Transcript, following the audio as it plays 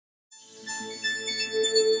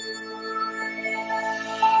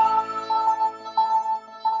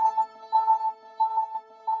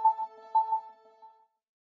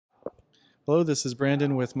Hello, this is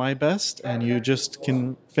Brandon with My Best, and you just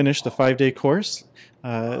can finish the 5-day course.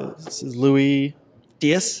 This is Louis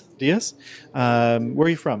Diaz, Diaz. Where are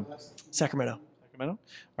you from? Sacramento. Sacramento.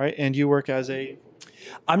 All right, and you work as a...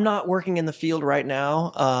 I'm not working in the field right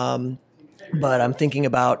now, but I'm thinking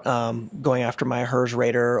about going after my HERS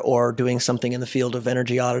rater or doing something in the field of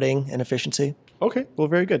energy auditing and efficiency. Okay, well,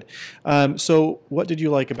 very good. So what did you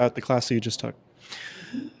like about the class that you just took?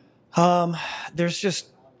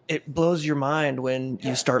 It blows your mind when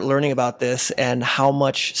you start learning about this and how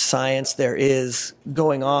much science there is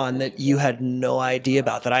going on that you had no idea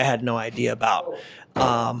about, that I had no idea about.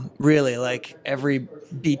 Really, like every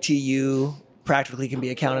BTU practically can be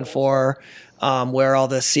accounted for, where all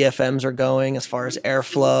the CFMs are going as far as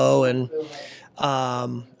airflow. And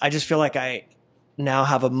I just feel like I now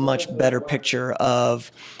have a much better picture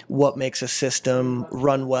of what makes a system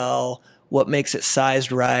run well, what makes it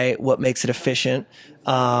sized right, what makes it efficient,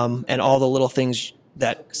 and all the little things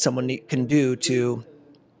that someone can do to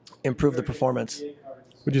improve the performance.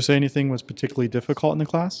 Would you say anything was particularly difficult in the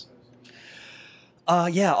class?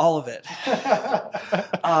 Yeah, all of it.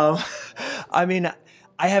 I mean,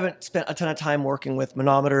 I haven't spent a ton of time working with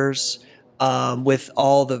manometers, with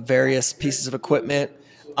all the various pieces of equipment.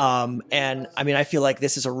 And I mean, I feel like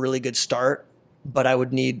this is a really good start, but I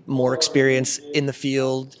would need more experience in the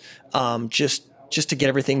field, just to get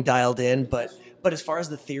everything dialed in. But as far as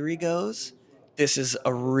the theory goes, this is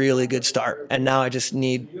a really good start. And now I just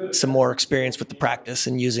need some more experience with the practice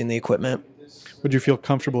and using the equipment. Would you feel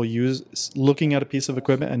comfortable looking at a piece of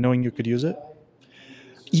equipment and knowing you could use it?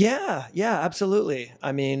 Yeah, absolutely.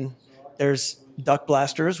 I mean, there's duct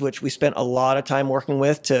blasters, which we spent a lot of time working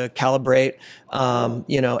with to calibrate,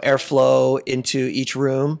 airflow into each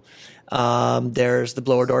room. There's the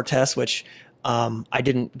blower door test, which I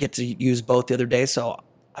didn't get to use both the other day, so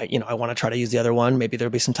I want to try to use the other one. Maybe there'll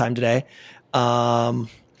be some time today. And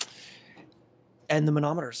the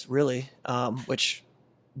manometers, really, which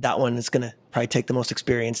that one is going to probably take the most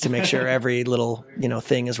experience to make sure every little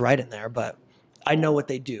thing is right in there. But I know what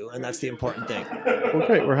they do, and that's the important thing. Well,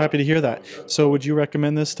 great. We're happy to hear that. So would you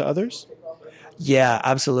recommend this to others? Yeah,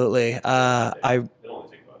 absolutely. I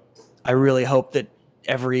really hope that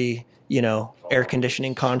every air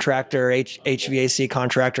conditioning contractor, HVAC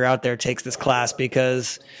contractor out there takes this class,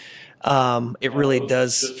 because it really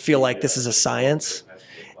does feel like this is a science.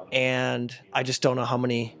 And I just don't know how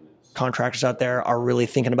many contractors out there are really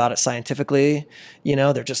thinking about it scientifically.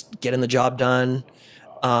 They're just getting the job done.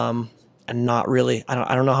 And not really,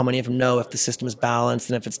 I don't know how many of them know if the system is balanced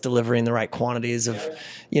and if it's delivering the right quantities of,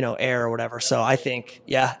 air or whatever. So I think,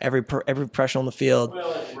 yeah, every professional in the field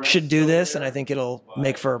should do this. And I think it'll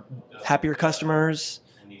make for happier customers,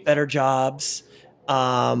 better jobs,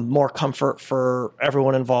 more comfort for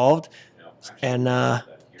everyone involved. And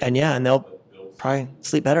they'll probably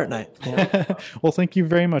sleep better at night. Well, thank you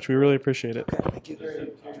very much. We really appreciate it. Okay, thank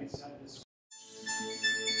you.